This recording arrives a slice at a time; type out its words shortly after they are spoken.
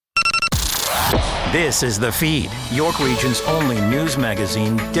This is The Feed, York Region's only news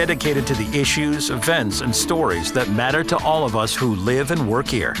magazine dedicated to the issues, events, and stories that matter to all of us who live and work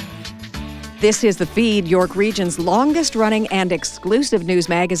here. This is The Feed, York Region's longest-running and exclusive news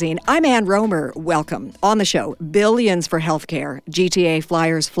magazine. I'm Ann Romer. Welcome. On the show, billions for healthcare, GTA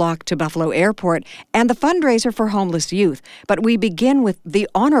flyers flock to Buffalo Airport, and the fundraiser for homeless youth. But we begin with the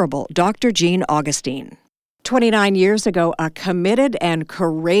Honourable Dr. Jean Augustine. 29 years ago, a committed and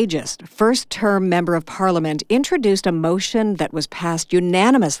courageous first-term member of Parliament introduced a motion that was passed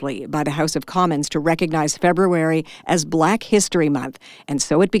unanimously by the House of Commons to recognize February as Black History Month. And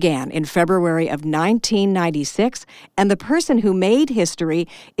so it began in February of 1996. And the person who made history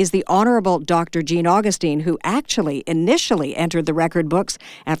is the Honourable Dr. Jean Augustine, who actually initially entered the record books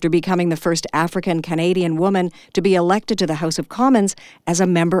after becoming the first African-Canadian woman to be elected to the House of Commons as a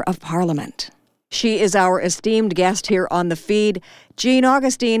Member of Parliament. She is our esteemed guest here on The Feed. Jean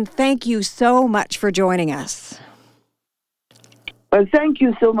Augustine, thank you so much for joining us. Well, thank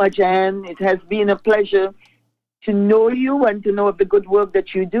you so much, Anne. It has been a pleasure to know you and to know of the good work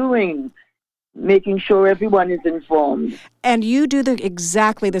that you're doing, making sure everyone is informed. And you do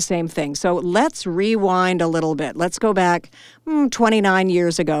exactly the same thing. So let's rewind a little bit. Let's go back 29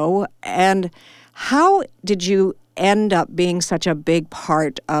 years ago. And how did you end up being such a big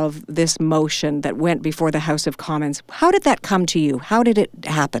part of this motion that went before the House of Commons? How did that come to you? How did it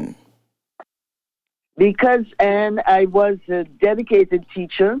happen? Because, Anne, I was a dedicated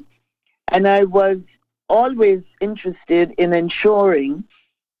teacher, and I was always interested in ensuring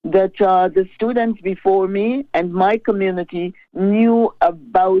that the students before me and my community knew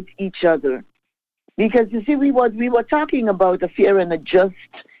about each other. Because, you see, we were talking about a fair and a just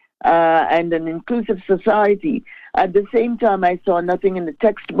and an inclusive society. At the same time, I saw nothing in the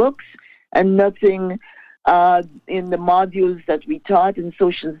textbooks and nothing in the modules that we taught in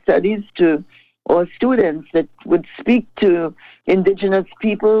social studies to our students that would speak to Indigenous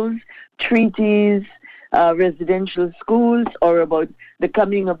peoples, treaties, residential schools, or about the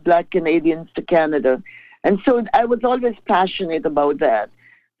coming of Black Canadians to Canada. And so I was always passionate about that.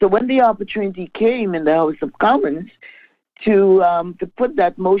 So when the opportunity came in the House of Commons to put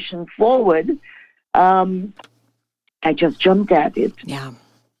that motion forward, I just jumped at it. Yeah,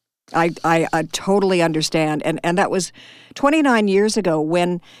 I totally understand. And that was 29 years ago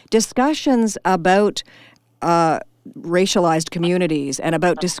when discussions about racialized communities and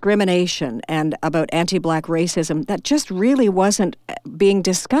about discrimination and about anti-Black racism, that just really wasn't being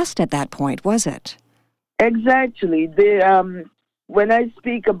discussed at that point, was it? Exactly. When I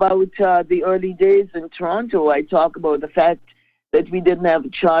speak about the early days in Toronto, I talk about the fact that we didn't have a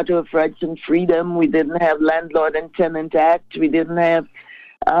Charter of Rights and Freedom, we didn't have Landlord and Tenant Act, we didn't have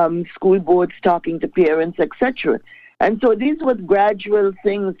school boards talking to parents, etc. And so these were gradual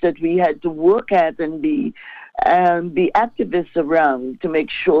things that we had to work at and be activists around to make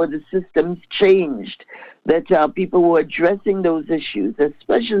sure the systems changed, that people were addressing those issues,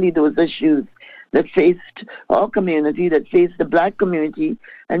 especially those issues that faced our community, that faced the Black community,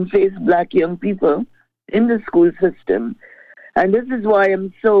 and faced Black young people in the school system. And this is why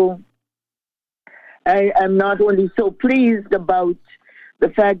I'm not only so pleased about the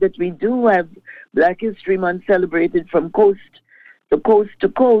fact that we do have Black History Month celebrated from coast to coast,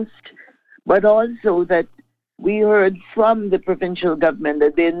 but also that we heard from the provincial government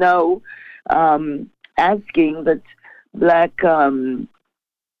that they're now asking that Black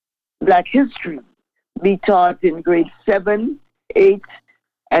history be taught in grades 7, 8,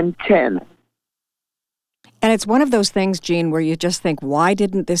 and 10. And it's one of those things, Jean, where you just think, why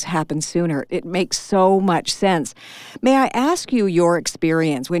didn't this happen sooner? It makes so much sense. May I ask you your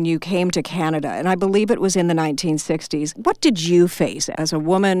experience when you came to Canada, and I believe it was in the 1960s. What did you face as a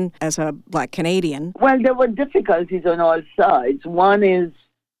woman, as a Black Canadian? Well, there were difficulties on all sides. One is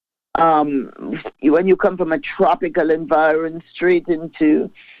when you come from a tropical environment straight into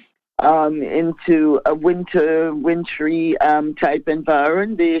a wintry type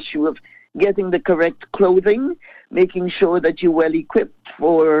environment, the issue of getting the correct clothing, making sure that you're well equipped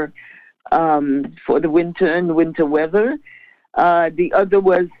for the winter and winter weather. The other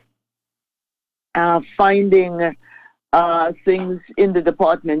was finding things in the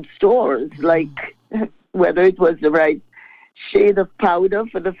department stores, like whether it was the right shade of powder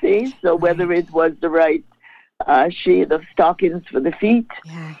for the face or whether it was the right shade of stockings for the feet.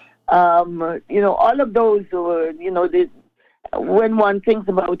 Yeah. All of those were, when one thinks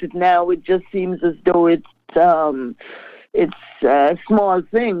about it now, it just seems as though it's a small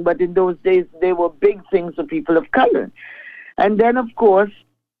thing, but in those days, they were big things for people of color. And then, of course,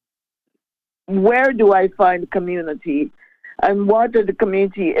 where do I find community? and what are the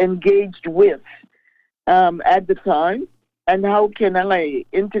community engaged with at the time, and how can I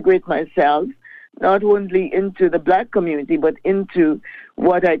integrate myself not only into the Black community, but into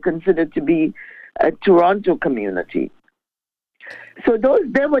what I consider to be a Toronto community. So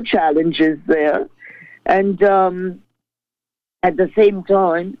there were challenges there. And at the same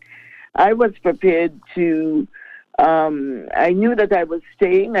time, I was prepared to, I knew that I was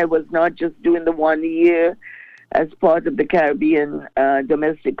staying. I was not just doing the 1 year as part of the Caribbean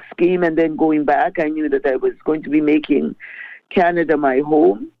domestic scheme and then going back. I knew that I was going to be making Canada my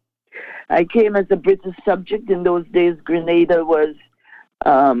home. I came as a British subject. In those days, Grenada was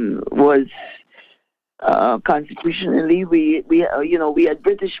constitutionally, we had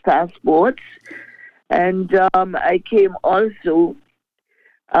British passports, and I came also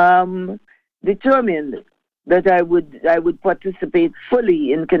determined that I would participate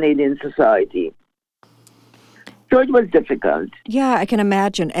fully in Canadian society. So it was difficult. Yeah, I can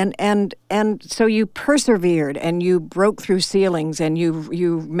imagine. And so you persevered and you broke through ceilings and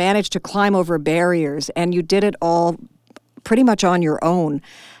you managed to climb over barriers and you did it all pretty much on your own.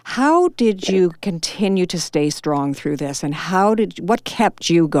 How did you continue to stay strong through this, and what kept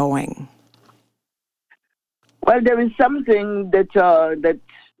you going? Well, there is something that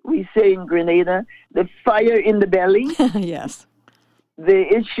we say in Grenada, the fire in the belly. Yes. The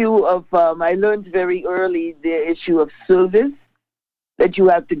issue of, I learned very early the issue of service, that you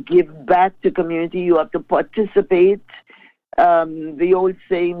have to give back to community, you have to participate. The old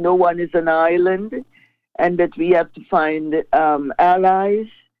saying, no one is an island, and that we have to find allies,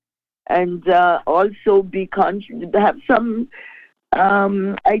 and also have some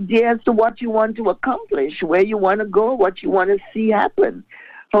idea as to what you want to accomplish, where you want to go, what you want to see happen.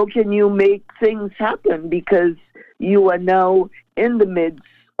 How can you make things happen? Because you are now in the midst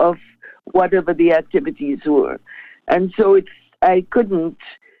of whatever the activities were. And so I couldn't,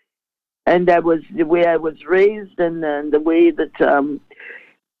 and that was the way I was raised, and the way that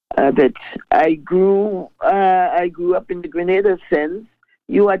that I grew up in the Grenada sense.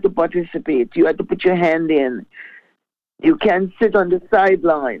 You had to participate. You had to put your hand in. You can't sit on the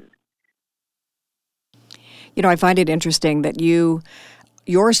sideline. You know, I find it interesting that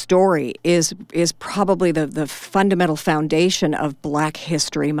your story is probably the fundamental foundation of Black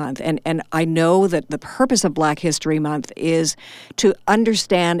History Month. And I know that the purpose of Black History Month is to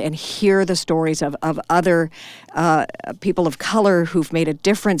understand and hear the stories of other people of color who've made a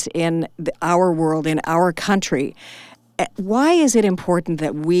difference in our world, in our country. Why is it important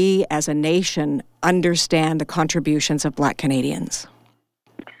that we as a nation understand the contributions of Black Canadians?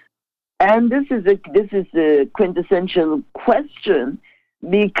 And this is a quintessential question,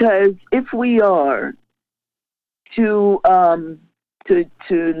 because if we are to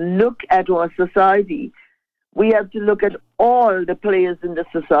look at our society, we have to look at all the players in the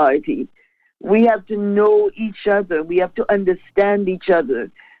society. We have to know each other. We have to understand each other.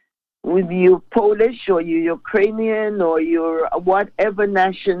 Whether you're Polish or you're Ukrainian or you're whatever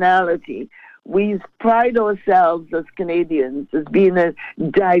nationality, we pride ourselves as Canadians as being a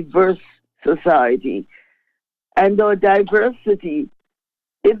diverse society. And our diversity,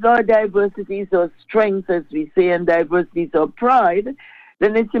 if our diversity is our strength, as we say, and diversity is our pride,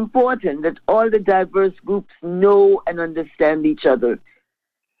 then it's important that all the diverse groups know and understand each other.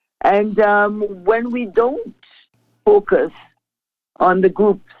 And when we don't focus on the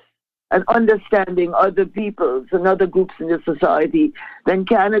groups and understanding other peoples and other groups in the society, then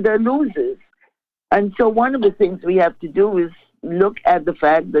Canada loses. And so one of the things we have to do is look at the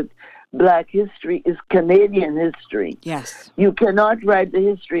fact that Black history is Canadian history. Yes. You cannot write the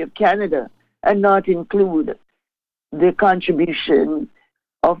history of Canada and not include the contribution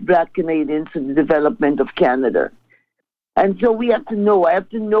of Black Canadians to the development of Canada. And so we have to know. I have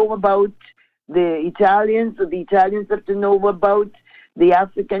to know about the Italians, or the Italians have to know about the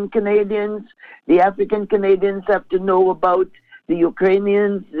African Canadians. The African Canadians have to know about the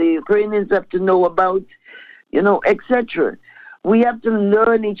Ukrainians have to know about, etc. We have to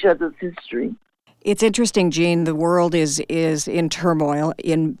learn each other's history. It's interesting, Jean. The world is in turmoil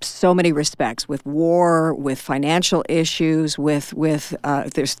in so many respects, with war, with financial issues, with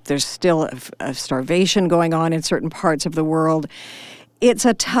there's still a starvation going on in certain parts of the world. It's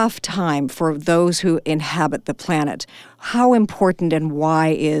a tough time for those who inhabit the planet. How important and why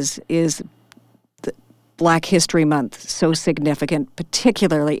is the Black History Month so significant,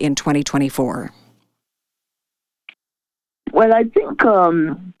 particularly in 2024? Well, I think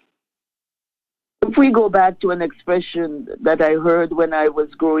if we go back to an expression that I heard when I was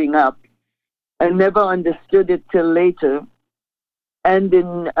growing up, I never understood it till later. And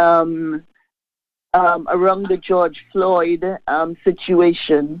in around the George Floyd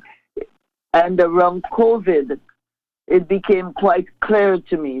situation and around COVID, it became quite clear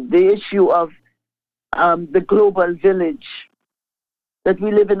to me the issue of the global village, that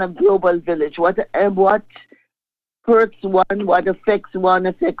we live in a global village. What hurts one, what affects one,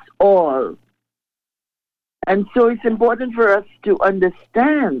 affects all. And so it's important for us to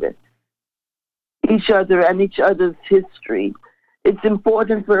understand each other and each other's history. It's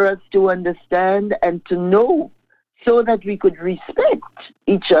important for us to understand and to know so that we could respect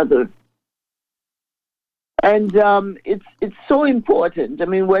each other. And it's so important. I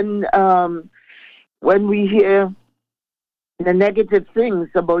mean, when we hear the negative things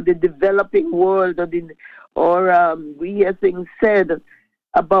about the developing world, or we hear things said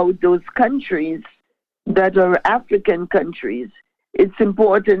about those countries that are African countries, it's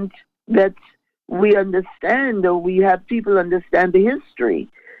important that we understand, or we have people understand the history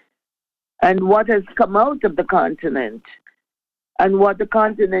and what has come out of the continent and what the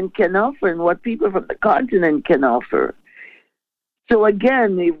continent can offer and what people from the continent can offer. So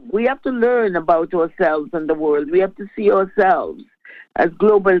again, we have to learn about ourselves and the world. We have to see ourselves as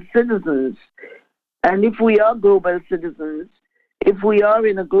global citizens. And if we are global citizens, if we are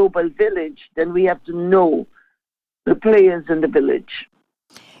in a global village, then we have to know the players in the village.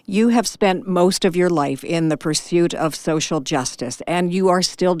 You have spent most of your life in the pursuit of social justice, and you are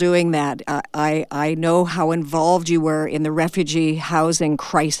still doing that. I know how involved you were in the refugee housing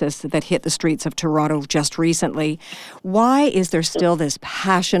crisis that hit the streets of Toronto just recently. Why is there still this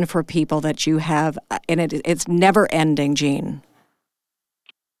passion for people that you have, and it's never ending, Jean?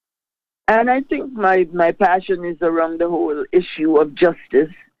 And I think my passion is around the whole issue of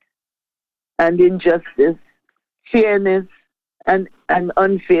justice and injustice, fairness and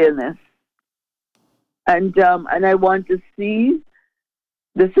unfairness. And I want to see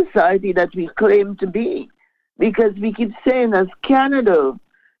the society that we claim to be. Because we keep saying as Canada,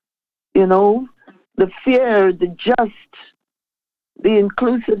 the fair, the just, the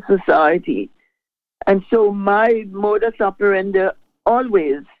inclusive society. And so my modus operandi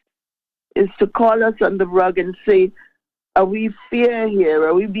always is to call us on the rug and say, are we fair here?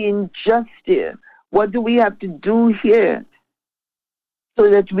 Are we being just here? What do we have to do here so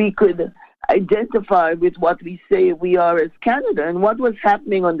that we could identify with what we say we are as Canada? And what was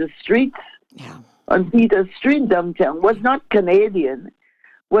happening on the streets, on Peter Street downtown, was not Canadian,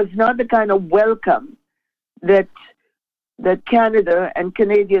 was not the kind of welcome that Canada and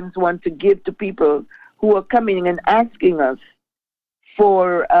Canadians want to give to people who are coming and asking us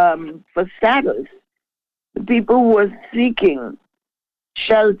for status. The people who are seeking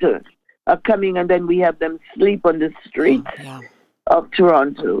shelter are coming, and then we have them sleep on the streets of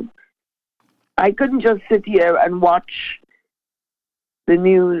Toronto. I couldn't just sit here and watch the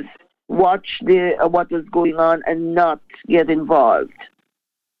news, watch what was going on, and not get involved.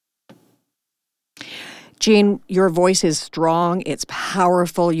 Jean, your voice is strong, it's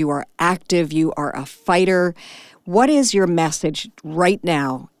powerful, you are active, you are a fighter. What is your message right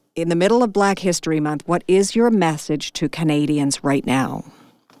now, in the middle of Black History Month? What is your message to Canadians right now?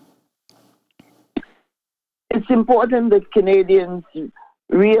 It's important that Canadians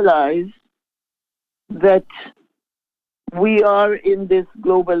realize that we are in this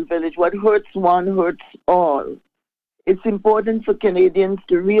global village. What hurts one hurts all. It's important for Canadians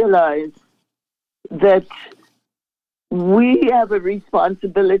to realize that we have a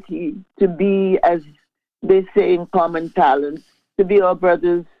responsibility to be, as they say in common parlance, to be our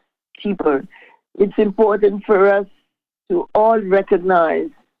brother's keeper. It's important for us to all recognize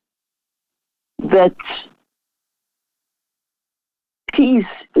that peace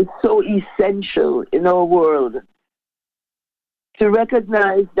is so essential in our world. To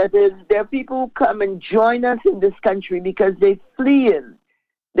recognize that there are people who come and join us in this country because they're fleeing.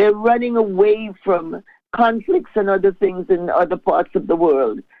 They're running away from conflicts and other things in other parts of the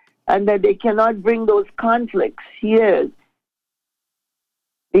world, and that they cannot bring those conflicts here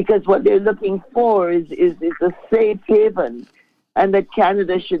because what they're looking for is a safe haven, and that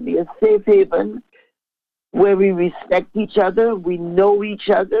Canada should be a safe haven where we respect each other, we know each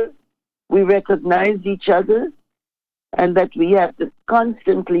other, we recognize each other, and that we have to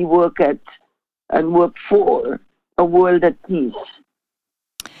constantly work at and work for a world at peace.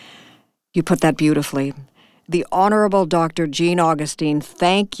 You put that beautifully. The Honorable Dr. Jean Augustine,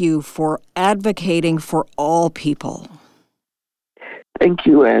 thank you for advocating for all people. Thank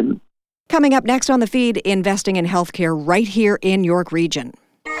you, Anne. Coming up next on the feed, investing in healthcare right here in York Region.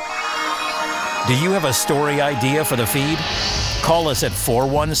 Do you have a story idea for the feed? Call us at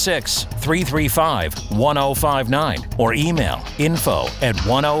 416-335-1059 or email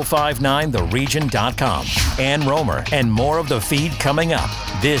info@1059theregion.com. Ann Romer and more of The Feed coming up.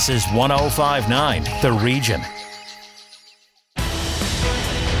 This is 1059 The Region.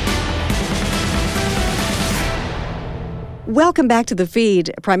 Welcome back to The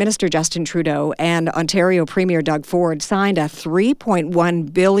Feed. Prime Minister Justin Trudeau and Ontario Premier Doug Ford signed a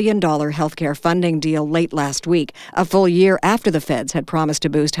 $3.1 billion healthcare funding deal late last week, a full year after the feds had promised to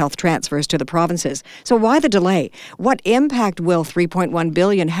boost health transfers to the provinces. So why the delay? What impact will $3.1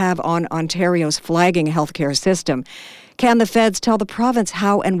 billion have on Ontario's flagging healthcare system? Can the feds tell the province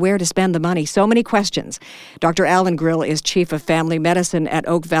how and where to spend the money? So many questions. Dr. Allan Grill is Chief of Family Medicine at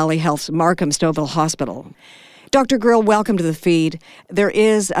Oak Valley Health's Markham Stouffville Hospital. Dr. Grill, welcome to The Feed. There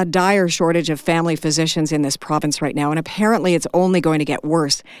is a dire shortage of family physicians in this province right now, and apparently it's only going to get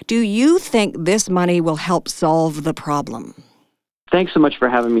worse. Do you think this money will help solve the problem? Thanks so much for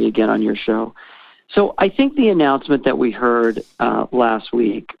having me again on your show. So I think the announcement that we heard last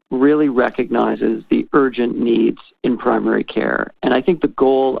week really recognizes the urgent needs in primary care. And I think the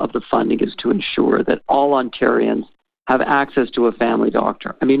goal of the funding is to ensure that all Ontarians have access to a family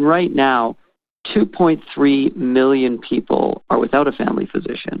doctor. I mean, right now, 2.3 million people are without a family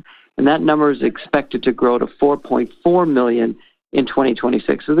physician, and that number is expected to grow to 4.4 million in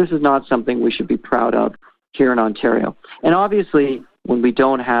 2026. So this is not something we should be proud of here in Ontario. And obviously, when we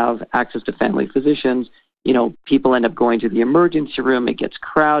don't have access to family physicians, people end up going to the emergency room. It gets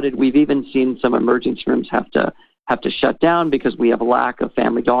crowded. We've even seen some emergency rooms have to shut down because we have a lack of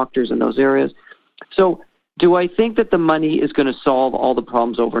family doctors in those areas. So do I think that the money is going to solve all the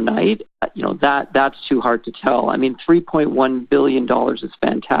problems overnight? That's too hard to tell. I mean, $3.1 billion is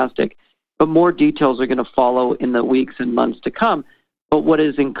fantastic, but more details are going to follow in the weeks and months to come. But what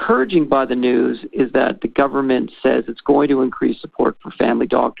is encouraging by the news is that the government says it's going to increase support for family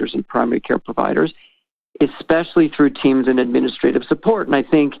doctors and primary care providers, especially through teams and administrative support. And I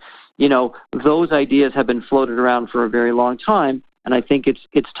think, those ideas have been floated around for a very long time. And I think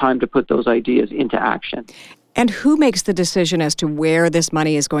it's time to put those ideas into action. And who makes the decision as to where this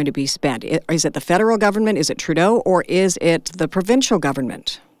money is going to be spent? Is it the federal government? Is it Trudeau? Or is it the provincial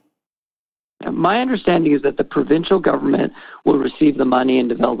government? My understanding is that the provincial government will receive the money and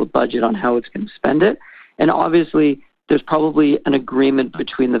develop a budget on how it's going to spend it. And obviously, there's probably an agreement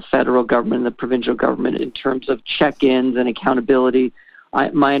between the federal government and the provincial government in terms of check-ins and accountability.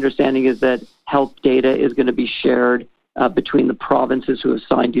 My understanding is that health data is going to be shared between the provinces who have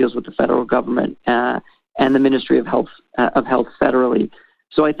signed deals with the federal government and the Ministry of Health federally.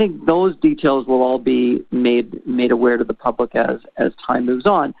 So I think those details will all be made aware to the public as time moves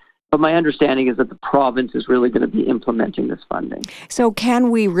on. But my understanding is that the province is really going to be implementing this funding. So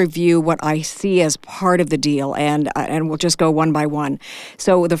can we review what I see as part of the deal? And we'll just go one by one.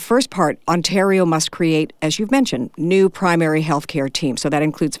 So the first part, Ontario must create, as you've mentioned, new primary health care teams. So that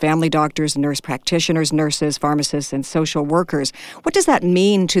includes family doctors, nurse practitioners, nurses, pharmacists, and social workers. What does that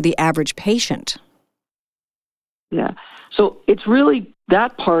mean to the average patient? Yeah. So it's really,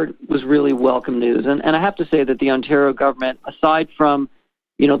 that part was really welcome news. And I have to say that the Ontario government, aside from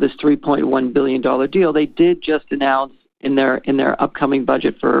this $3.1 billion deal, they did just announce in their upcoming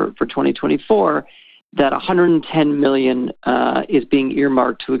budget for 2024 that $110 million is being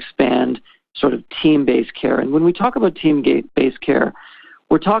earmarked to expand sort of team-based care. And when we talk about team-based care,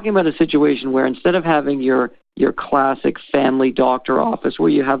 we're talking about a situation where instead of having your classic family doctor office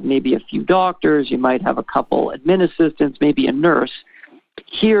where you have maybe a few doctors, you might have a couple admin assistants, maybe a nurse,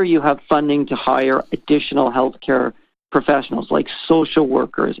 here you have funding to hire additional healthcare professionals like social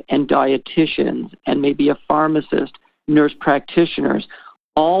workers and dietitians and maybe a pharmacist, nurse practitioners,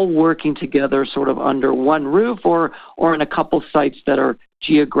 all working together sort of under one roof or in a couple sites that are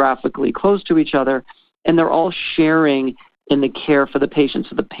geographically close to each other, and they're all sharing in the care for the patient.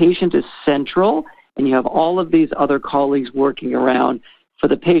 So the patient is central, and you have all of these other colleagues working around for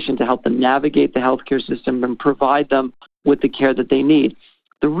the patient to help them navigate the healthcare system and provide them with the care that they need.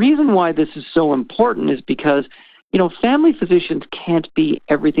 The reason why this is so important is because family physicians can't be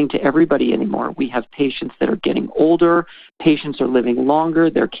everything to everybody anymore. We have patients that are getting older, patients are living longer,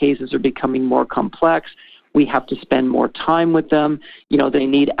 their cases are becoming more complex. We have to spend more time with them. They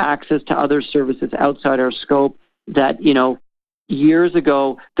need access to other services outside our scope that, years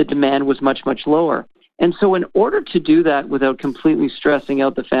ago, the demand was much, much lower. And so in order to do that without completely stressing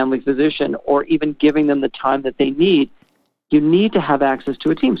out the family physician or even giving them the time that they need, you need to have access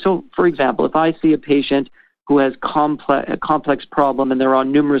to a team. So, for example, if I see a patient who has a complex problem and they're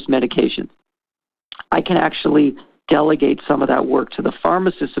on numerous medications, I can actually delegate some of that work to the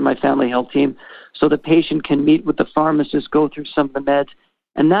pharmacist in my family health team so the patient can meet with the pharmacist, go through some of the meds,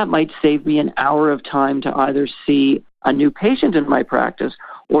 and that might save me an hour of time to either see a new patient in my practice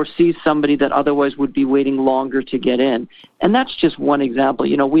or see somebody that otherwise would be waiting longer to get in. And that's just one example.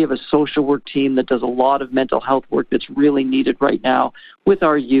 We have a social work team that does a lot of mental health work that's really needed right now with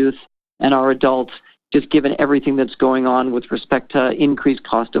our youth and our adults, just given everything that's going on with respect to increased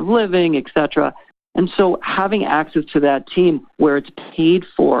cost of living, et cetera. And so having access to that team where it's paid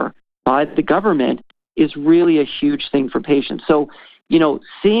for by the government is really a huge thing for patients. So,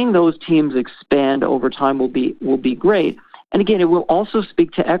 seeing those teams expand over time will be great. And again, it will also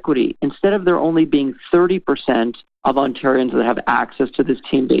speak to equity. Instead of there only being 30% of Ontarians that have access to this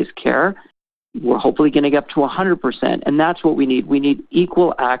team-based care, we're hopefully going to get up to 100%. And that's what we need. We need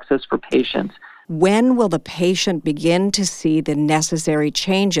equal access for patients. When will the patient begin to see the necessary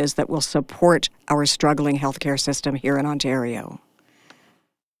changes that will support our struggling healthcare system here in Ontario?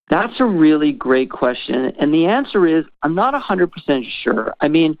 That's a really great question. And the answer is, I'm not 100% sure. I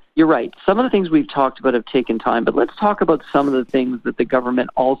mean, you're right. Some of the things we've talked about have taken time, but let's talk about some of the things that the government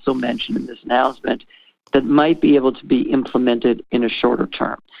also mentioned in this announcement that might be able to be implemented in a shorter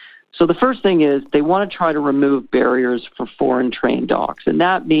term. So the first thing is they want to try to remove barriers for foreign-trained docs. And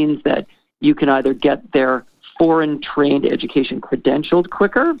that means that you can either get their foreign-trained education credentialed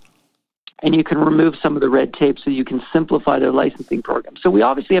quicker, and you can remove some of the red tape so you can simplify their licensing program. So we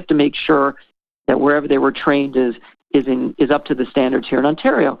obviously have to make sure that wherever they were trained is up to the standards here in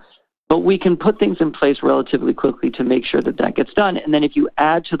Ontario. But we can put things in place relatively quickly to make sure that that gets done. And then if you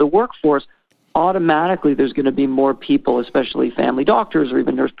add to the workforce, automatically there's going to be more people, especially family doctors or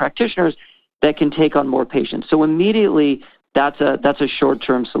even nurse practitioners, that can take on more patients. So immediately that's a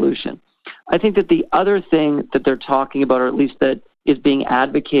short-term solution. I think that the other thing that they're talking about, or at least that is being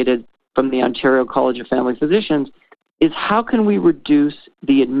advocated from the Ontario College of Family Physicians, is how can we reduce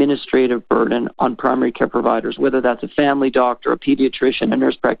the administrative burden on primary care providers, whether that's a family doctor, a pediatrician, a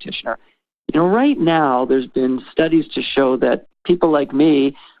nurse practitioner. Right now there's been studies to show that people like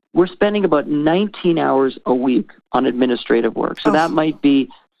me, we're spending about 19 hours a week on administrative work. So that might be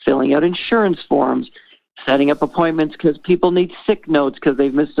filling out insurance forms, setting up appointments because people need sick notes because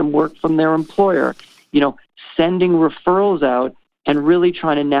they've missed some work from their employer, sending referrals out, and really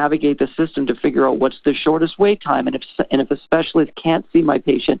trying to navigate the system to figure out what's the shortest wait time. And if a specialist can't see my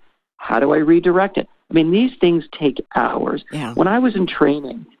patient, how do I redirect it? I mean, these things take hours. Yeah. When I was in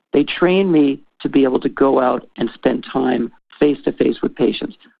training, they trained me to be able to go out and spend time face-to-face with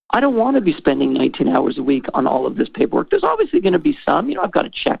patients. I don't want to be spending 19 hours a week on all of this paperwork. There's obviously going to be some. I've got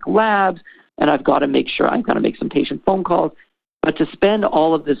to check labs, and I've got to make sure I've got to make some patient phone calls. But to spend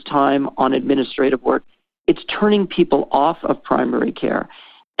all of this time on administrative work, it's turning people off of primary care.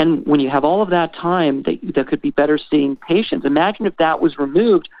 And when you have all of that time, that could be better seeing patients. Imagine if that was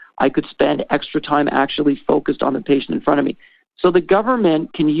removed, I could spend extra time actually focused on the patient in front of me. So the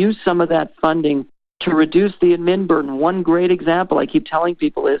government can use some of that funding to reduce the admin burden. One great example I keep telling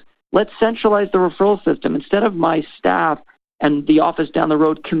people is, let's centralize the referral system. Instead of my staff and the office down the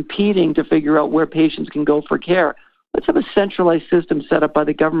road competing to figure out where patients can go for care, let's have a centralized system set up by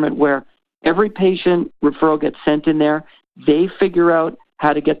the government where every patient referral gets sent in there. They figure out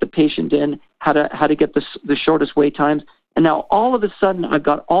how to get the patient in, how to get the shortest wait times. And now all of a sudden, I've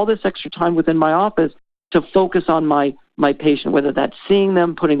got all this extra time within my office to focus on my patient, whether that's seeing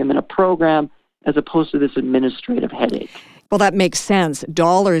them, putting them in a program, as opposed to this administrative headache. Well, that makes sense,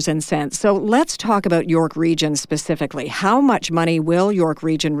 dollars and cents. So let's talk about York Region specifically. How much money will York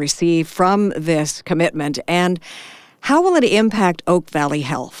Region receive from this commitment, and how will it impact Oak Valley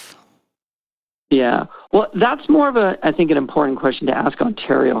Health? Yeah, well, that's more of I think, an important question to ask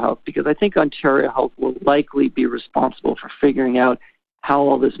Ontario Health, because I think Ontario Health will likely be responsible for figuring out how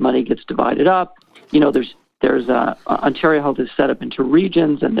all this money gets divided up. There's Ontario Health is set up into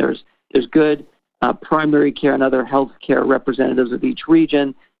regions, and there's good primary care and other health care representatives of each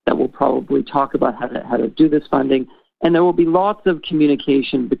region that will probably talk about how to do this funding. And there will be lots of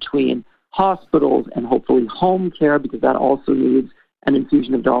communication between hospitals and hopefully home care, because that also needs an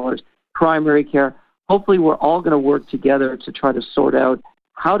infusion of dollars. Primary care. Hopefully we're all going to work together to try to sort out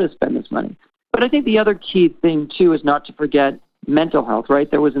how to spend this money. But I think the other key thing, too, is not to forget mental health,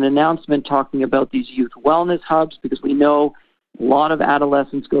 right? There was an announcement talking about these youth wellness hubs, because we know a lot of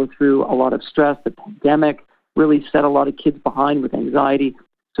adolescents go through a lot of stress. The pandemic really set a lot of kids behind with anxiety.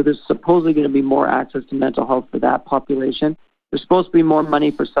 So there's supposedly going to be more access to mental health for that population. There's supposed to be more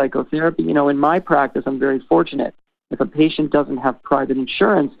money for psychotherapy. In my practice, I'm very fortunate. If a patient doesn't have private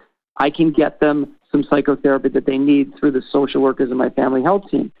insurance, I can get them some psychotherapy that they need through the social workers in my family health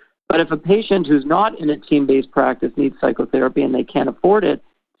team. But if a patient who's not in a team-based practice needs psychotherapy and they can't afford it,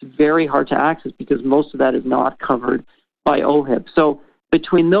 it's very hard to access because most of that is not covered by OHIP. So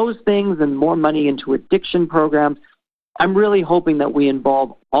between those things and more money into addiction programs, I'm really hoping that we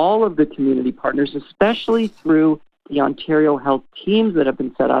involve all of the community partners, especially through the Ontario Health teams that have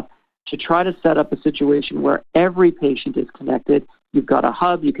been set up, to try to set up a situation where every patient is connected. You've got a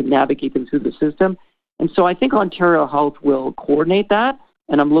hub, you can navigate them through the system. And so I think Ontario Health will coordinate that,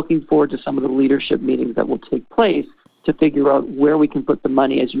 and I'm looking forward to some of the leadership meetings that will take place to figure out where we can put the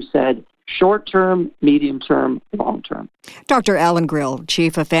money, as you said, short-term, medium-term, long-term. Dr. Allan Grill,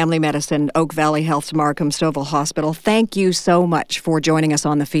 Chief of Family Medicine, Oak Valley Health's Markham Stouffville Hospital, thank you so much for joining us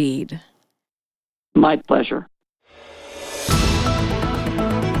on The Feed. My pleasure.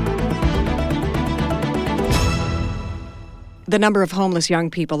 The number of homeless young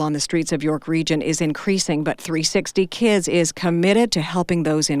people on the streets of York Region is increasing, but 360 Kids is committed to helping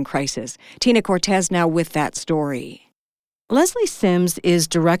those in crisis. Tina Cortez now with that story. Leslie Sims is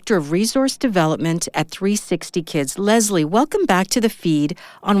Director of Resource Development at 360 Kids. Leslie, welcome back to The Feed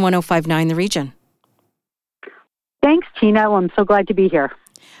on 105.9 The Region. Thanks, Tina. Well, I'm so glad to be here.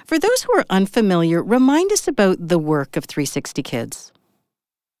 For those who are unfamiliar, remind us about the work of 360 Kids.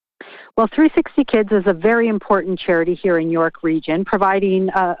 Well, 360 Kids is a very important charity here in York Region, providing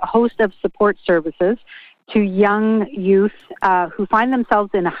a host of support services to young youth who find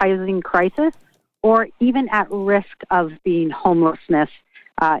themselves in a housing crisis or even at risk of being homelessness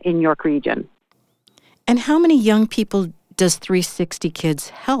in York Region. And how many young people does 360 Kids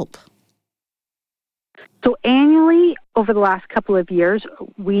help? So annually, over the last couple of years,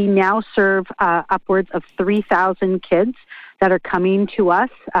 we now serve upwards of 3,000 kids that are coming to us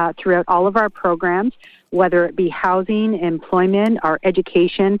throughout all of our programs, whether it be housing, employment, or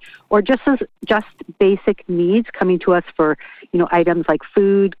education, or just basic needs coming to us for, items like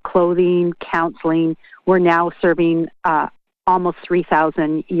food, clothing, counseling. We're now serving almost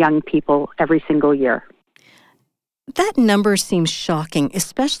 3,000 young people every single year. That number seems shocking,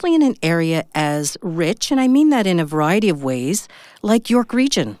 especially in an area as rich, and I mean that in a variety of ways, like York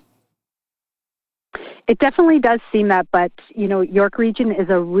Region. It definitely does seem that, but, York Region is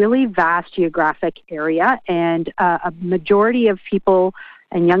a really vast geographic area, and a majority of people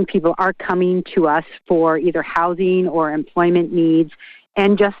and young people are coming to us for either housing or employment needs,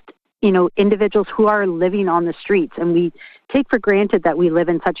 and just, individuals who are living on the streets. And we take for granted that we live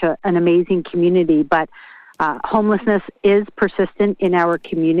in such an amazing community, but homelessness is persistent in our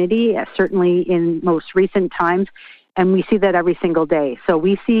community, certainly in most recent times, and we see that every single day. So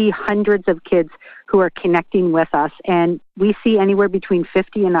we see hundreds of kids who are connecting with us, and we see anywhere between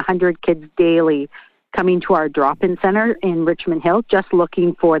 50 and 100 kids daily coming to our drop-in center in Richmond Hill just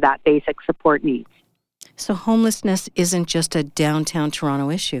looking for that basic support needs. So homelessness isn't just a downtown Toronto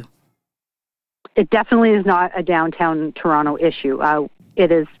issue? It definitely is not a downtown Toronto issue.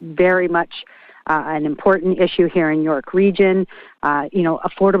 It is very much an important issue here in York Region.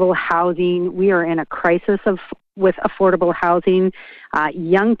 Affordable housing. We are in a crisis with affordable housing.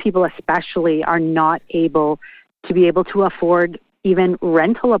 Young people especially are not able to afford even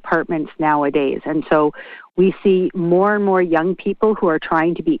rental apartments nowadays. And so we see more and more young people who are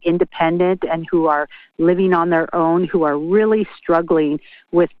trying to be independent and who are living on their own, who are really struggling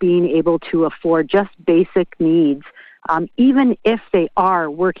with being able to afford just basic needs. Even if they are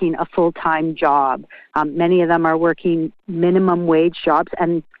working a full-time job. Many of them are working minimum wage jobs,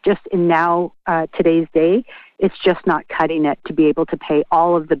 and just in today's day, it's just not cutting it to be able to pay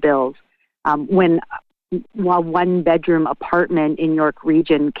all of the bills. While one-bedroom apartment in York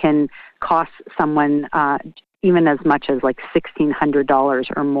Region can cost someone even as much as like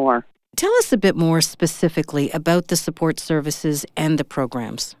 $1,600 or more. Tell us a bit more specifically about the support services and the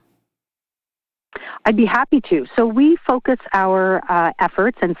programs. I'd be happy to. So we focus our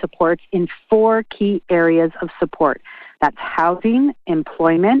efforts and supports in 4 key areas of support. That's housing,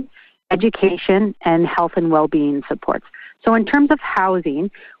 employment, education, and health and well-being supports. So in terms of housing,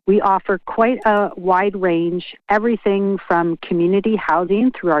 we offer quite a wide range, everything from community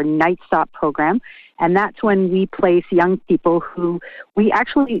housing through our Night Stop program. And that's when we place young people who we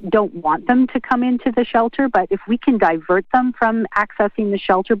actually don't want them to come into the shelter, but if we can divert them from accessing the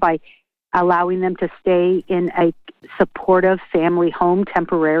shelter by allowing them to stay in a supportive family home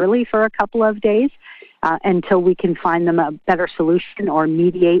temporarily for a couple of days until we can find them a better solution or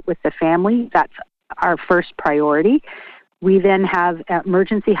mediate with the family. That's our first priority. We then have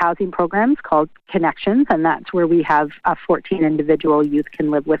emergency housing programs called Connections, and that's where we have 14 individual youth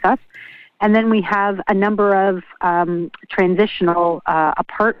can live with us. And then we have a number of transitional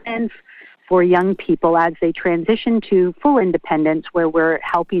apartments, for young people as they transition to full independence, where we're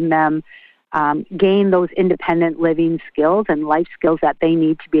helping them gain those independent living skills and life skills that they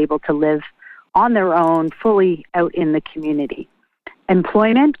need to be able to live on their own fully out in the community.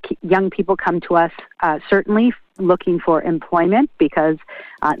 Employment, young people come to us certainly looking for employment because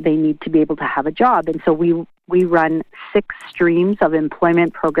they need to be able to have a job. And so we run 6 streams of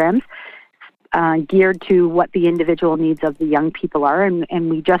employment programs geared to what the individual needs of the young people are. And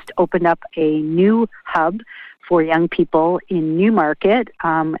we just opened up a new hub for young people in Newmarket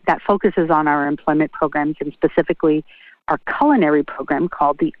that focuses on our employment programs, and specifically our culinary program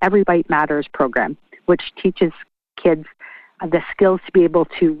called the Every Bite Matters program, which teaches kids the skills to be able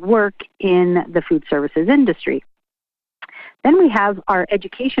to work in the food services industry. Then we have our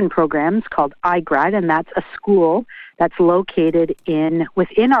education programs called iGrad, and that's a school that's located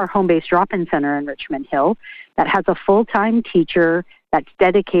within our home-based drop-in center in Richmond Hill that has a full-time teacher that's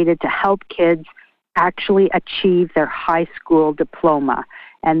dedicated to help kids actually achieve their high school diploma.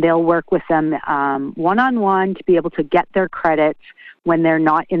 And they'll work with them one-on-one to be able to get their credits when they're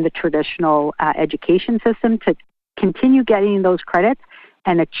not in the traditional education system, to continue getting those credits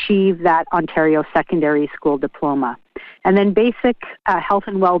and achieve that Ontario secondary school diploma. And then basic health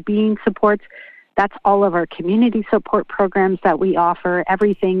and well-being supports, that's all of our community support programs that we offer,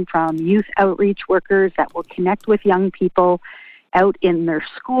 everything from youth outreach workers that will connect with young people out in their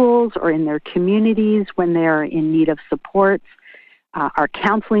schools or in their communities when they're in need of supports. Our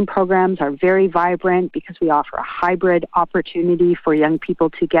counseling programs are very vibrant because we offer a hybrid opportunity for young people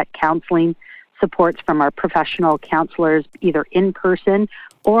to get counseling supports from our professional counselors, either in person,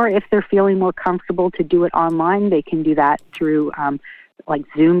 or if they're feeling more comfortable to do it online, they can do that through like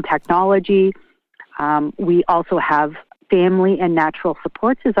Zoom technology. We also have Family and Natural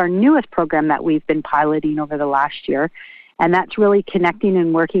Supports is our newest program that we've been piloting over the last year. And that's really connecting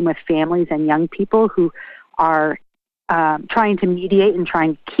and working with families and young people who are trying to mediate and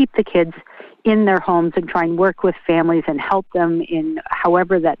trying to keep the kids in their homes and try and work with families and help them in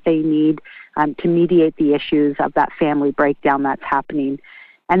however that they need to mediate the issues of that family breakdown that's happening.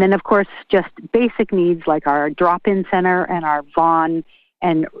 And then, of course, just basic needs like our drop-in center and our Vaughan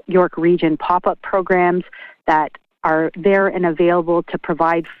and York Region pop-up programs that are there and available to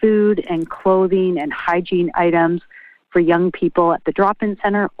provide food and clothing and hygiene items for young people at the drop-in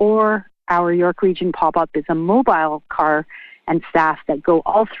center, or our York Region pop-up is a mobile car and staff that go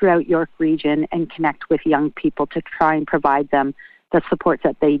all throughout York Region and connect with young people to try and provide them the supports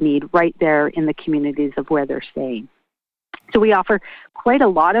that they need right there in the communities of where they're staying. So we offer quite a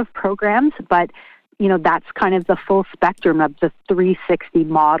lot of programs, but that's kind of the full spectrum of the 360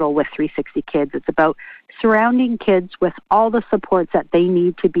 model with 360 Kids. It's about surrounding kids with all the supports that they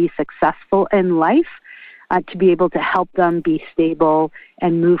need to be successful in life, to be able to help them be stable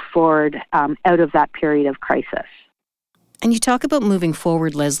and move forward out of that period of crisis. And you talk about moving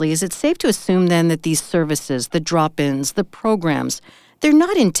forward, Leslie. Is it safe to assume then that these services, the drop-ins, the programs, they're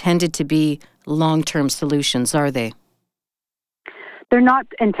not intended to be long-term solutions, are they? They're not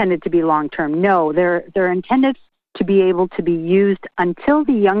intended to be long-term. No, they're intended to be able to be used until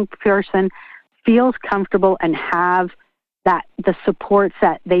the young person feels comfortable and have the supports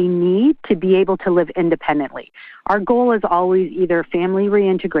that they need to be able to live independently. Our goal is always either family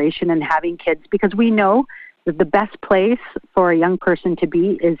reintegration and having kids, because we know that the best place for a young person to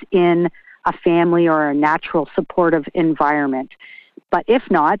be is in a family or a natural supportive environment. But if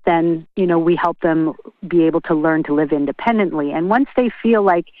not, then, we help them be able to learn to live independently. And once they feel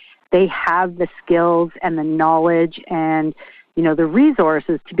like they have the skills and the knowledge and, the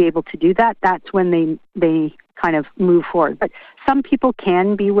resources to be able to do that, that's when they kind of move forward. But some people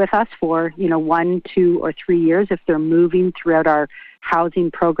can be with us for, 1, 2, or 3 years if they're moving throughout our housing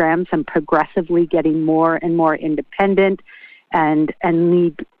programs and progressively getting more and more independent and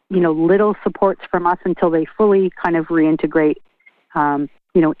need, little supports from us until they fully kind of reintegrate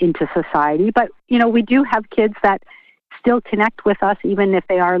into society. But, we do have kids that still connect with us even if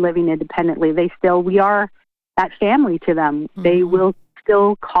they are living independently. We are that family to them. Mm-hmm. They will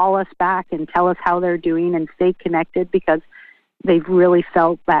still call us back and tell us how they're doing and stay connected because they've really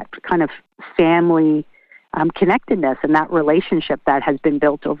felt that kind of family connectedness and that relationship that has been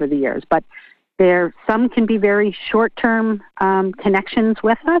built over the years. But some can be very short-term connections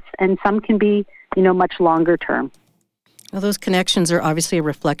with us, and some can be, much longer term. Well, those connections are obviously a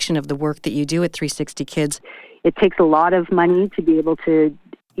reflection of the work that you do at 360 Kids. It takes a lot of money to be able to,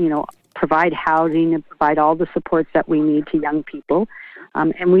 provide housing and provide all the supports that we need to young people.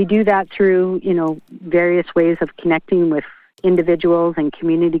 And we do that through, various ways of connecting with individuals and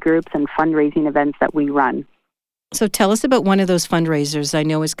community groups and fundraising events that we run. So tell us about one of those fundraisers I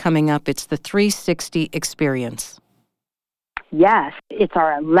know is coming up. It's the 360 Experience. Yes, it's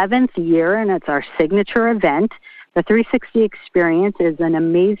our 11th year and it's our signature event. The 360 Experience is an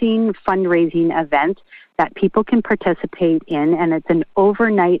amazing fundraising event that people can participate in, and it's an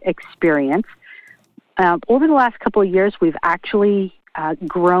overnight experience. Over the last couple of years, we've actually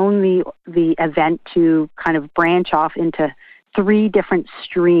grown the event to kind of branch off into 3 different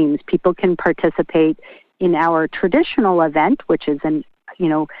streams. People can participate in our traditional event, which is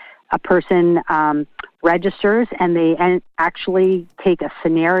a person registers and they actually take a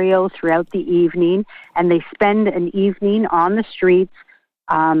scenario throughout the evening, and they spend an evening on the streets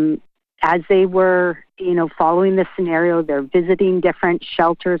as they were, following the scenario. They're visiting different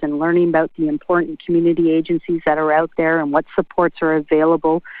shelters and learning about the important community agencies that are out there and what supports are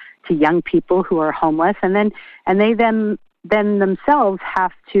available to young people who are homeless. And they themselves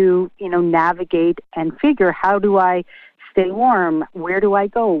have to, navigate and figure, how do I stay warm? Where do I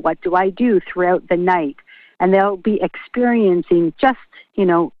go? What do I do throughout the night? And they'll be experiencing just,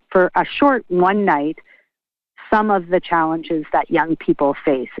 for a short one night, some of the challenges that young people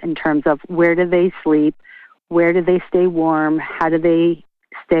face in terms of where do they sleep, where do they stay warm, how do they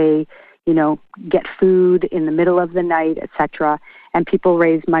stay, get food in the middle of the night, etc. And people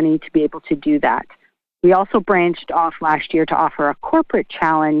raise money to be able to do that. We also branched off last year to offer a corporate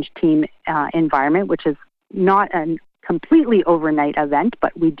challenge team environment, which is not a completely overnight event,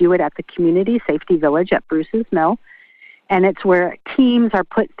 but we do it at the Community Safety Village at Bruce's Mill. And it's where teams are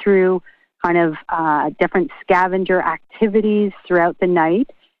put through kind of different scavenger activities throughout the night,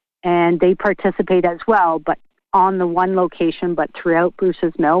 and they participate as well, but on the one location, but throughout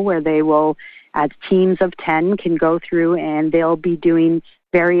Bruce's Mill, where they will, as teams of 10, can go through and they'll be doing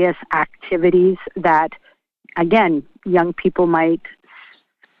various activities that, again, young people might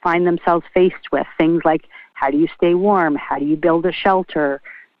find themselves faced with. Things like, how do you stay warm? How do you build a shelter?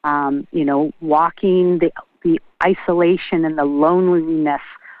 Walking, the isolation and the loneliness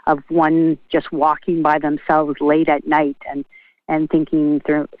of one just walking by themselves late at night and thinking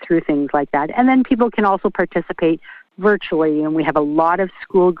through things like that. And then people can also participate virtually, and we have a lot of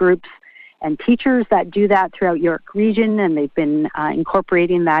school groups and teachers that do that throughout York Region, and they've been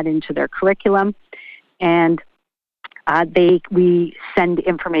incorporating that into their curriculum. And we send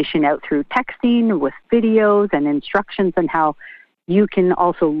information out through texting with videos and instructions on how you can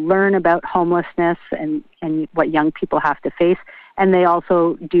also learn about homelessness and what young people have to face. And they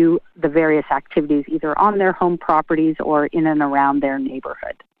also do the various activities either on their home properties or in and around their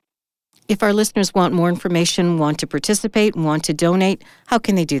neighborhood. If our listeners want more information, want to participate, want to donate, how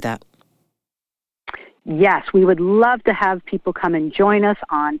can they do that? Yes, we would love to have people come and join us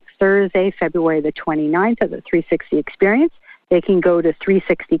on Thursday, February the 29th at the 360 Experience. They can go to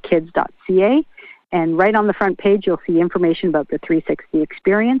 360kids.ca, and right on the front page you'll see information about the 360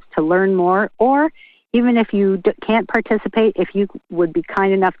 Experience to learn more. Or even if you can't participate, if you would be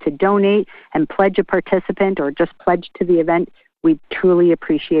kind enough to donate and pledge a participant or just pledge to the event, we'd truly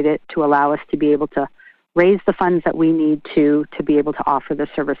appreciate it to allow us to be able to raise the funds that we need to be able to offer the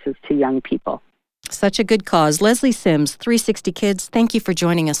services to young people. Such a good cause. Leslie Sims, 360 Kids, thank you for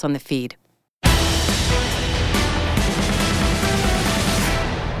joining us on The Feed.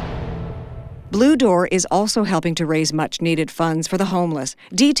 BlueDoor is also helping to raise much-needed funds for the homeless.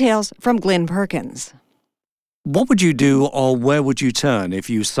 Details from Glenn Perkins. What would you do, or where would you turn if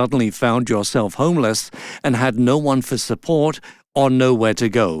you suddenly found yourself homeless and had no one for support or nowhere to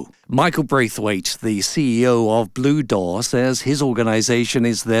go? Michael Braithwaite, the CEO of BlueDoor, says his organization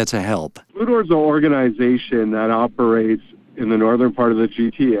is there to help. BlueDoor is an organization that operates in the northern part of the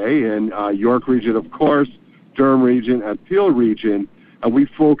GTA and York Region, of course, Durham Region, and Peel Region. And we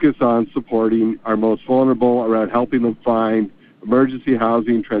focus on supporting our most vulnerable, around helping them find emergency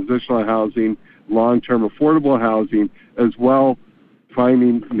housing, transitional housing, long-term affordable housing, as well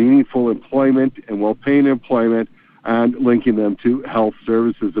finding meaningful employment and well-paying employment, and linking them to health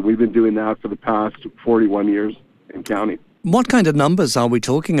services. And we've been doing that for the past 41 years and counting. What kind of numbers are we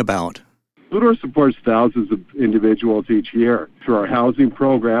talking about? BlueDoor supports thousands of individuals each year through our housing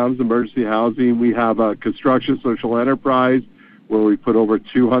programs, emergency housing. We have a construction social enterprise where we put over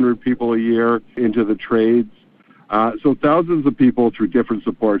 200 people a year into the trades. So thousands of people through different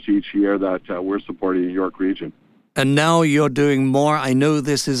supports each year that we're supporting in York Region. And now you're doing more. I know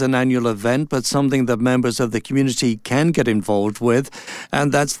this is an annual event, but something that members of the community can get involved with,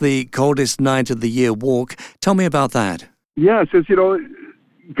 and that's the Coldest Night of the Year walk. Tell me about that. Yes,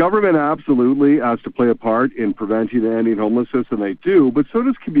 government absolutely has to play a part in preventing and ending homelessness, and they do, but so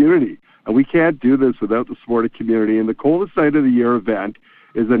does community. And we can't do this without the support of community. And the Coldest Night of the Year event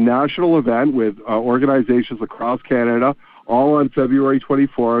is a national event with organizations across Canada, all on February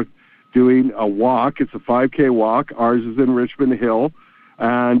 24th, doing a walk. It's a 5K walk. Ours is in Richmond Hill.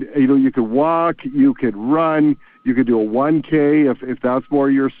 And, you could walk, you could run, you could do a 1K if that's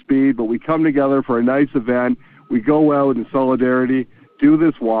more your speed. But we come together for a nice event. We go out in solidarity, do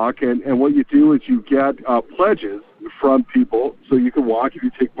this walk. And what you do is you get pledges from people so you can walk if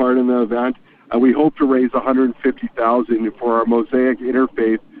you take part in the event. And we hope to raise $150,000 for our Mosaic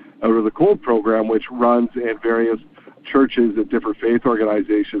Interfaith out of the Cold program, which runs in various churches and different faith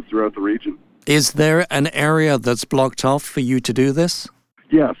organizations throughout the region. Is there an area that's blocked off for you to do this?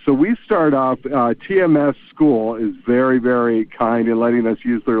 Yes, so we start off, TMS School is very, very kind in letting us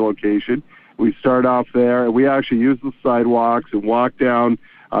use their location. We start off there, and we actually use the sidewalks and walk down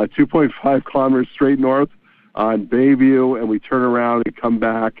 2.5 kilometers straight north on Bayview, and we turn around and come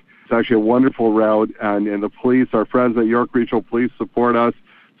back. It's actually a wonderful route, and the police, our friends at York Regional Police, support us.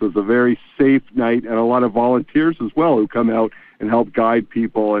 So it's a very safe night, and a lot of volunteers as well who come out and help guide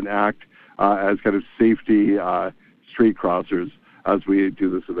people and act as kind of safety street crossers as we do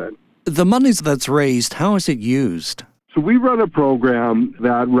this event. The money that's raised, how is it used? So we run a program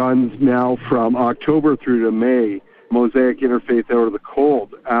that runs now from October through to May, Mosaic Interfaith Out of the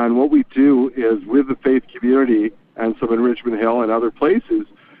Cold. And what we do is with the faith community and some in Richmond Hill and other places,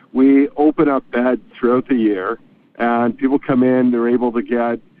 we open up beds throughout the year, and people come in, they're able to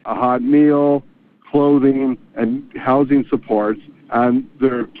get a hot meal, clothing, and housing supports, and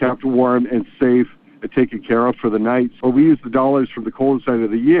they're kept warm and safe and taken care of for the night. So we use the dollars from the cold side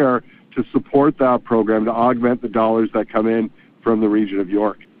of the year to support that program, to augment the dollars that come in from the region of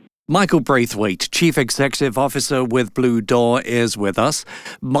York. Michael Braithwaite, Chief Executive Officer with BlueDoor, is with us.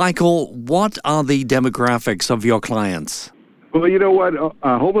 Michael, what are the demographics of your clients? Well, you know what?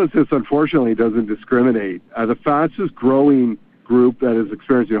 Homelessness, unfortunately, doesn't discriminate. The fastest growing group that is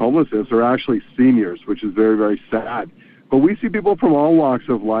experiencing homelessness are actually seniors, which is very, very sad. But we see people from all walks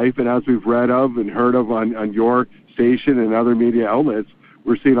of life, and as we've read of and heard of on your station and other media outlets,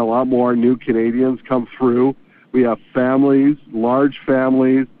 we're seeing a lot more new Canadians come through. We have families, large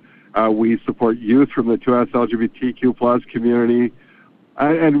families. We support youth from the 2S LGBTQ plus community,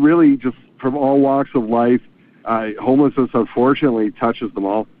 and really just from all walks of life. Homelessness, unfortunately, touches them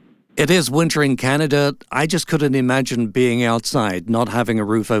all. It is winter in Canada. I just couldn't imagine being outside, not having a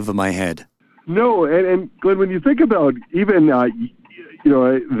roof over my head. No, and Glenn, when you think about even,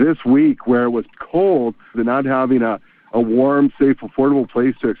 this week where it was cold, and not having a warm, safe, affordable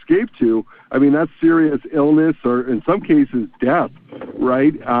place to escape to, I mean, that's serious illness or in some cases death,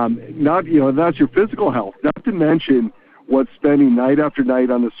 right? That's your physical health, not to mention what spending night after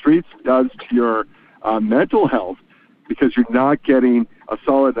night on the streets does to your mental health, because you're not getting a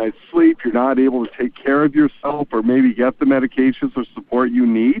solid night's sleep, you're not able to take care of yourself or maybe get the medications or support you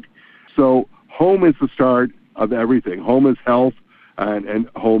need. So home is the start of everything. Home is health, and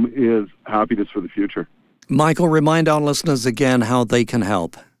home is happiness for the future. Michael, remind our listeners again how they can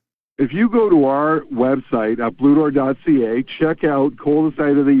help. If you go to our website at BlueDoor.ca, check out Coldest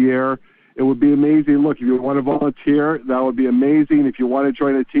Night of the Year. It would be amazing. Look, if you want to volunteer, that would be amazing. If you want to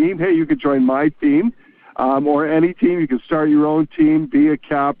join a team, hey, you could join my team or any team. You can start your own team, be a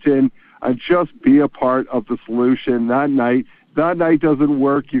captain, and just be a part of the solution that night. If that night doesn't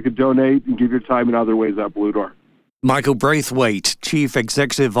work, you can donate and give your time in other ways at BlueDoor. Michael Braithwaite, Chief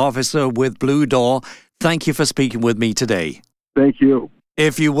Executive Officer with BlueDoor, thank you for speaking with me today. Thank you.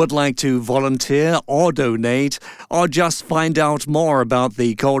 If you would like to volunteer or donate or just find out more about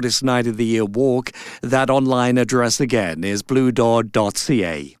the Coldest Night of the Year walk, that online address again is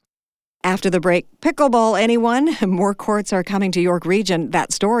bluedoor.ca. After the break, pickleball, anyone? More courts are coming to York Region.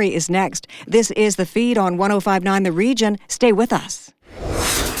 That story is next. This is The Feed on 105.9 The Region. Stay with us.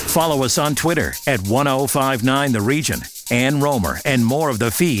 Follow us on Twitter at 105.9 The Region. Ann Romer and more of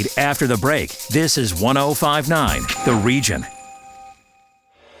The Feed after the break. This is 105.9 The Region.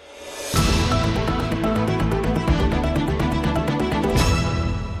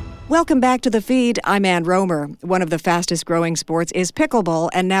 Welcome back to The Feed. I'm Ann Romer. One of the fastest growing sports is pickleball,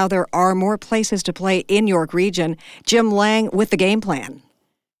 and now there are more places to play in York Region. Jim Lang with the game plan.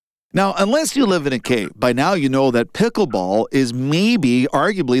 Now, unless you live in a cave, by now you know that pickleball is maybe,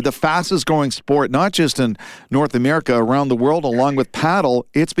 arguably, the fastest growing sport, not just in North America, around the world, along with paddle.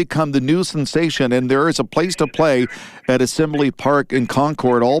 It's become the new sensation, and there is a place to play at Assembly Park in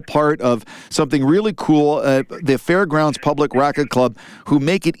Concord, all part of something really cool, the Fairgrounds Public Racquet Club, who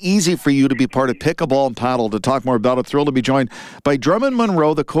make it easy for you to be part of pickleball and paddle. To talk more about it, thrilled to be joined by Drummond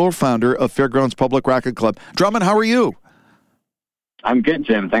Monroe, the co-founder of Fairgrounds Public Racquet Club. Drummond, how are you? I'm good,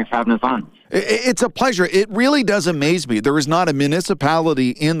 Jim. Thanks for having us on. It's a pleasure. It really does amaze me. There is not a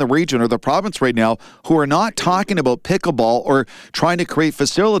municipality in the region or the province right now who are not talking about pickleball or trying to create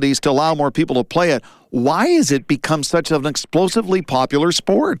facilities to allow more people to play it. Why has it become such an explosively popular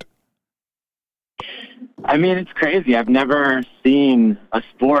sport? I mean, it's crazy. I've never seen a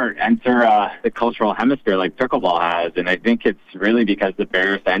sport enter the cultural hemisphere like pickleball has, and I think it's really because the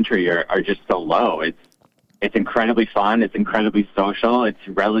barriers to entry are just so low. It's incredibly fun. It's incredibly social. It's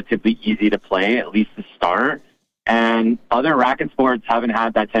relatively easy to play, at least to start. And other racket sports haven't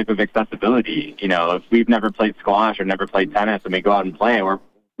had that type of accessibility. You know, if we've never played squash or never played tennis and we go out and play,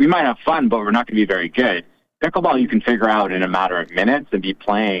 we might have fun, but we're not going to be very good. Pickleball you can figure out in a matter of minutes and be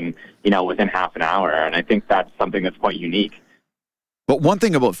playing, within half an hour. And I think that's something that's quite unique. But one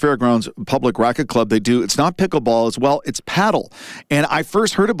thing about Fairgrounds Public Racket Club, they do, it's not pickleball as well, it's paddle. And I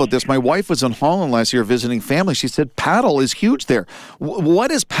first heard about this. My wife was in Holland last year visiting family. She said paddle is huge there.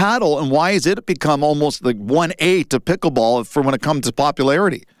 What is paddle and why has it become almost like 1A to pickleball for when it comes to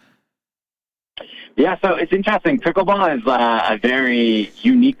popularity? Yeah, so it's interesting. Pickleball is a very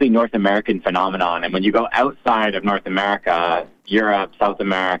uniquely North American phenomenon. And when you go outside of North America, Europe, South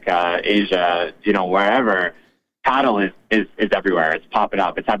America, Asia, wherever, paddle is everywhere. It's popping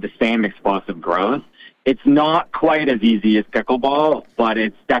up. It's had the same explosive growth. It's not quite as easy as pickleball, but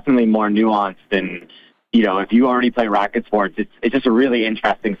it's definitely more nuanced. And, if you already play racket sports, it's just a really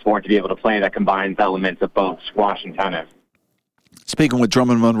interesting sport to be able to play that combines elements of both squash and tennis. Speaking with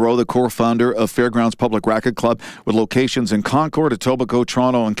Drummond Munro, the co-founder of Fairgrounds Public Racket Club, with locations in Concord, Etobicoke,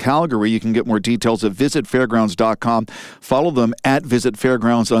 Toronto, and Calgary. You can get more details at visitfairgrounds.com. Follow them at Visit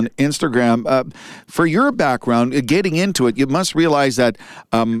Fairgrounds on Instagram. For your background, getting into it, you must realize that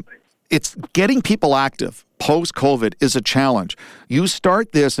it's getting people active post-COVID is a challenge. You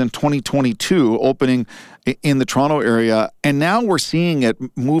start this in 2022, opening in the Toronto area, and now we're seeing it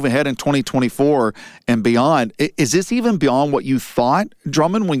move ahead in 2024 and beyond. Is this even beyond what you thought,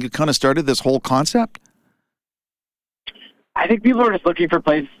 Drummond, when you kind of started this whole concept? I think people are just looking for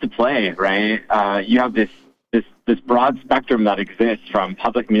places to play, right? You have this broad spectrum that exists from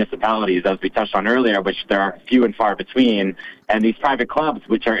public municipalities, as we touched on earlier, which there are few and far between, and these private clubs,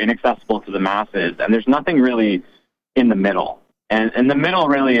 which are inaccessible to the masses. And there's nothing really in the middle. And the middle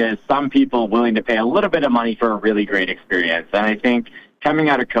really is some people willing to pay a little bit of money for a really great experience. And I think coming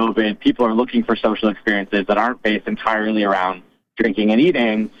out of COVID, people are looking for social experiences that aren't based entirely around drinking and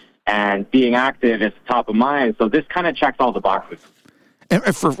eating, and being active is top of mind. So this kind of checks all the boxes.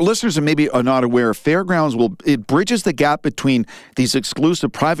 And for listeners who maybe are not aware, Fairgrounds it bridges the gap between these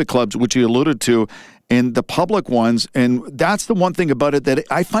exclusive private clubs, which you alluded to, and the public ones. And that's the one thing about it that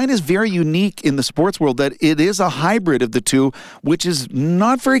I find is very unique in the sports world, that it is a hybrid of the two, which is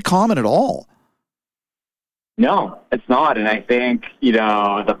not very common at all. No, it's not. And I think,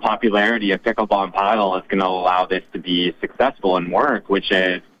 the popularity of pickleball and paddle is going to allow this to be successful and work, which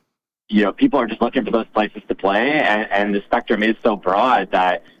is, people are just looking for those places to play, and the spectrum is so broad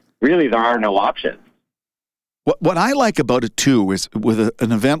that really there are no options. What I like about it, too, is with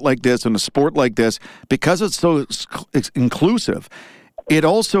an event like this and a sport like this, because it's so inclusive, it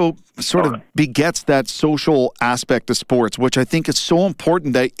also sort of begets that social aspect of sports, which I think is so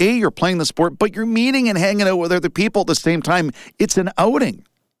important that, A, you're playing the sport, but you're meeting and hanging out with other people at the same time. It's an outing.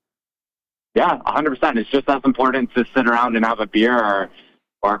 Yeah, 100%. It's just as important to sit around and have a beer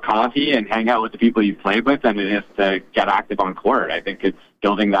or coffee and hang out with the people you play with than it is to get active on court. I think it's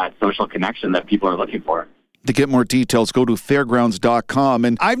building that social connection that people are looking for. To get more details, go to fairgrounds.com.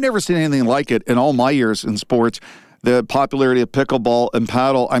 And I've never seen anything like it in all my years in sports. The popularity of pickleball and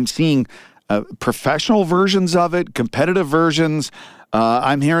paddle, I'm seeing professional versions of it, competitive versions.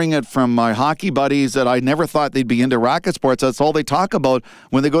 I'm hearing it from my hockey buddies that I never thought they'd be into racket sports. That's all they talk about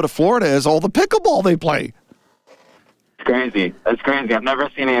when they go to Florida is all the pickleball they play. It's crazy. It's crazy. I've never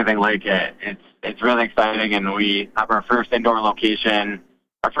seen anything like it. It's really exciting, and we have our first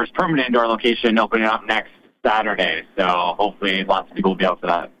permanent indoor location opening up next Saturday. So hopefully lots of people will be out for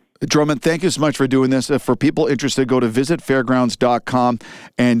that. Drummond, thank you so much for doing this. For people interested, go to visitfairgrounds.com,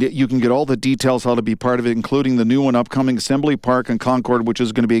 and you can get all the details how to be part of it, including the new one upcoming Assembly Park in Concord, which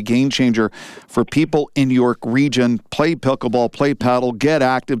is going to be a game changer for people in York region. Play pickleball, play paddle, get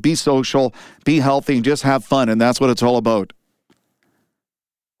active, be social, be healthy, and just have fun, and that's what it's all about.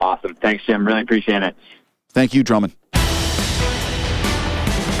 Awesome. Thanks, Jim. Really appreciate it. Thank you, Drummond.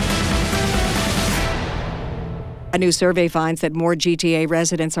 A new survey finds that more GTA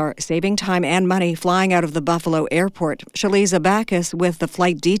residents are saving time and money flying out of the Buffalo airport. Shaliza Backus with the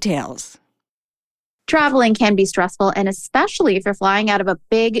flight details. Traveling can be stressful, and especially if you're flying out of a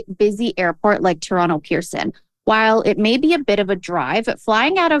big, busy airport like Toronto Pearson. While it may be a bit of a drive,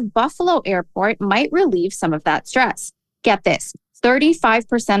 flying out of Buffalo Airport might relieve some of that stress. Get this,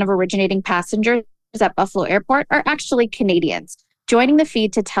 35% of originating passengers at Buffalo Airport are actually Canadians. Joining the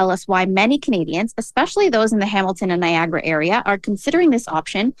feed to tell us why many Canadians, especially those in the Hamilton and Niagara area, are considering this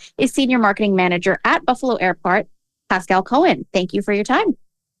option is Senior Marketing Manager at Buffalo Airport, Pascal Cohen. Thank you for your time.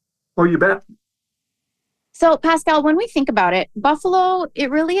 Oh, you bet. So, Pascal, when we think about it, Buffalo, it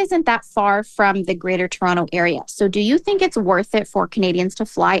really isn't that far from the Greater Toronto area. So do you think it's worth it for Canadians to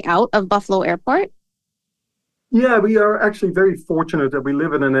fly out of Buffalo Airport? Yeah, we are actually very fortunate that we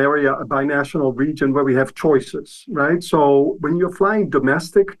live in an area, a binational region where we have choices, right? So when you're flying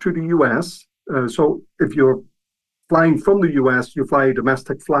domestic to the US, so if you're flying from the US, you fly a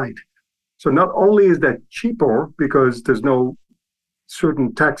domestic flight. So not only is that cheaper because there's no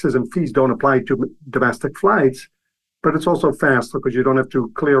certain taxes and fees don't apply to domestic flights, but it's also faster because you don't have to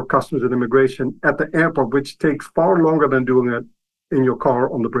clear customs and immigration at the airport, which takes far longer than doing it in your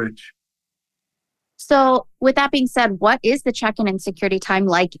car on the bridge. So with that being said, what is the check-in and security time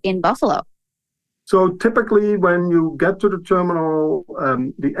like in Buffalo? So typically when you get to the terminal,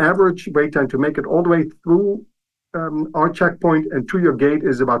 the average wait time to make it all the way through our checkpoint and to your gate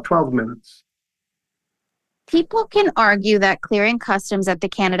is about 12 minutes. People can argue that clearing customs at the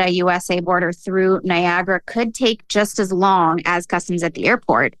Canada-USA border through Niagara could take just as long as customs at the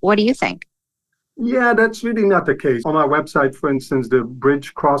airport. What do you think? Yeah, that's really not the case. On our website, for instance, the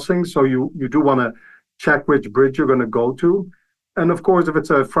bridge crossing, so you do want to check which bridge you're going to go to. And of course, if it's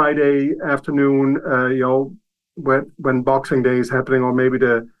a Friday afternoon, when Boxing Day is happening, or maybe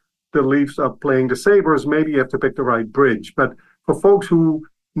the Leafs are playing the Sabres, maybe you have to pick the right bridge. But for folks who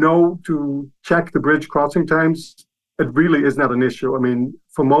know to check the bridge crossing times, it really is not an issue. I mean,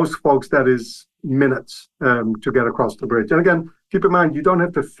 for most folks, that is minutes to get across the bridge. And again, keep in mind, you don't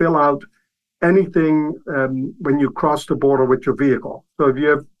have to fill out anything when you cross the border with your vehicle. So if you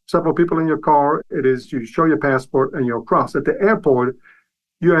have several people in your car, it is you show your passport and you'll cross. At the airport,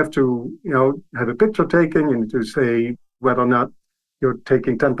 you have to, have a picture taken. You need to say whether or not you're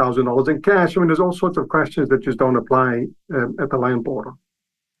taking $10,000 in cash. I mean, there's all sorts of questions that just don't apply at the land border.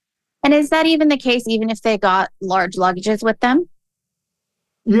 And is that even the case, even if they got large luggages with them?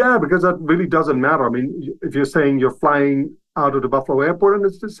 Yeah, because that really doesn't matter. I mean, if you're saying you're flying out of the Buffalo airport, and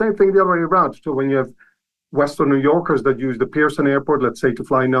it's the same thing the other way around. So when you have Western New Yorkers that use the Pearson airport, let's say, to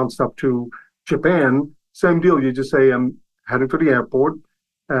fly nonstop to Japan, same deal. You just say, I'm heading to the airport.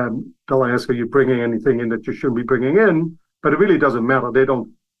 They'll ask, are you bringing anything in that you shouldn't be bringing in? But it really doesn't matter. They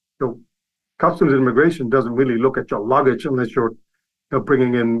don't, Customs and Immigration doesn't really look at your luggage unless you're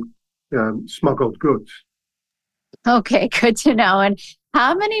bringing in smuggled goods. Okay, good to know. And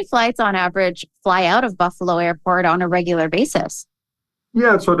how many flights on average fly out of Buffalo Airport on a regular basis?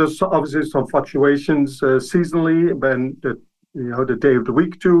 Yeah, so there's obviously some fluctuations seasonally, and the day of the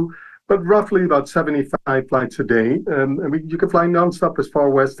week too, but roughly about 75 flights a day. You can fly nonstop as far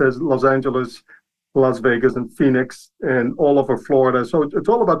west as Los Angeles, Las Vegas, and Phoenix, and all over Florida. So it's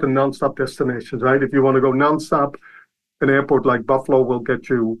all about the nonstop destinations, right? If you want to go nonstop, an airport like Buffalo will get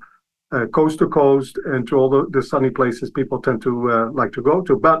you coast to coast and to all the sunny places people tend to like to go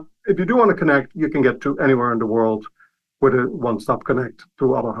to. But if you do want to connect, you can get to anywhere in the world with a one-stop connect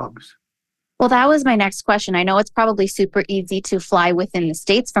to other hubs. Well, that was my next question. I know it's probably super easy to fly within the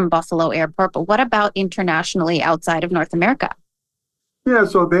States from Buffalo Airport, but what about internationally outside of North America? Yeah,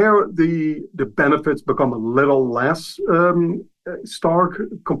 so there the benefits become a little less stark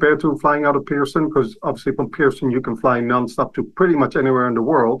compared to flying out of Pearson, because obviously from Pearson you can fly nonstop to pretty much anywhere in the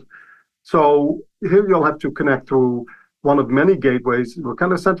world. So here you'll have to connect through one of many gateways. We're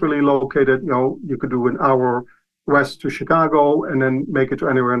kind of centrally located. You could do an hour west to Chicago and then make it to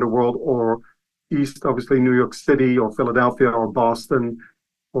anywhere in the world, or east, obviously New York City or Philadelphia or Boston,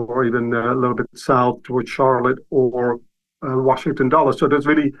 or even a little bit south towards Charlotte or Washington, Dulles. So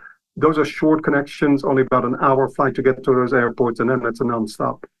those are short connections, only about an hour flight to get to those airports, and then it's a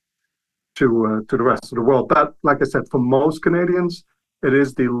nonstop to the rest of the world. But like I said, for most Canadians, it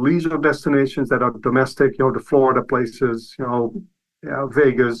is the leisure destinations that are domestic, the Florida places,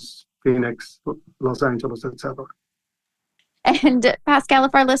 Vegas, Phoenix, Los Angeles, etc. And Pascal,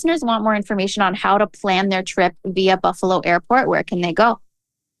 if our listeners want more information on how to plan their trip via Buffalo Airport, where can they go?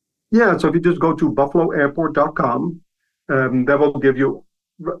 Yeah, so if you just go to buffaloairport.com, that will give you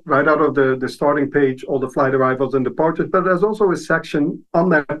right out of the starting page all the flight arrivals and departures. But there's also a section on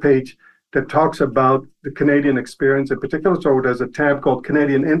that page that talks about the Canadian experience in particular. So there's a tab called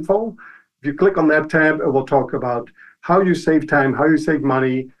Canadian Info. If you click on that tab, it will talk about how you save time, how you save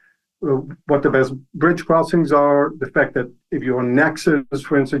money, what the best bridge crossings are, the fact that if you're on Nexus,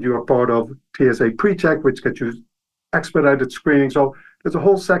 for instance, you are part of TSA PreCheck, which gets you expedited screening. So there's a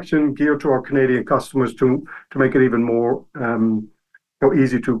whole section geared to our Canadian customers to make it even more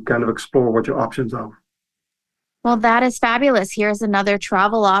easy to kind of explore what your options are. Well, that is fabulous. Here's another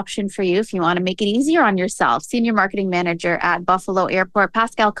travel option for you if you want to make it easier on yourself. Senior Marketing Manager at Buffalo Airport,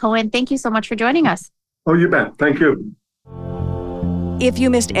 Pascal Cohen, thank you so much for joining us. Oh, you bet. Thank you. If you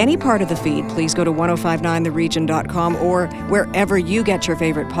missed any part of the feed, please go to 1059theregion.com or wherever you get your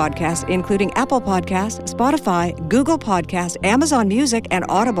favorite podcasts, including Apple Podcasts, Spotify, Google Podcasts, Amazon Music, and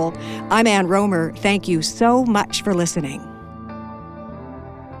Audible. I'm Ann Romer. Thank you so much for listening.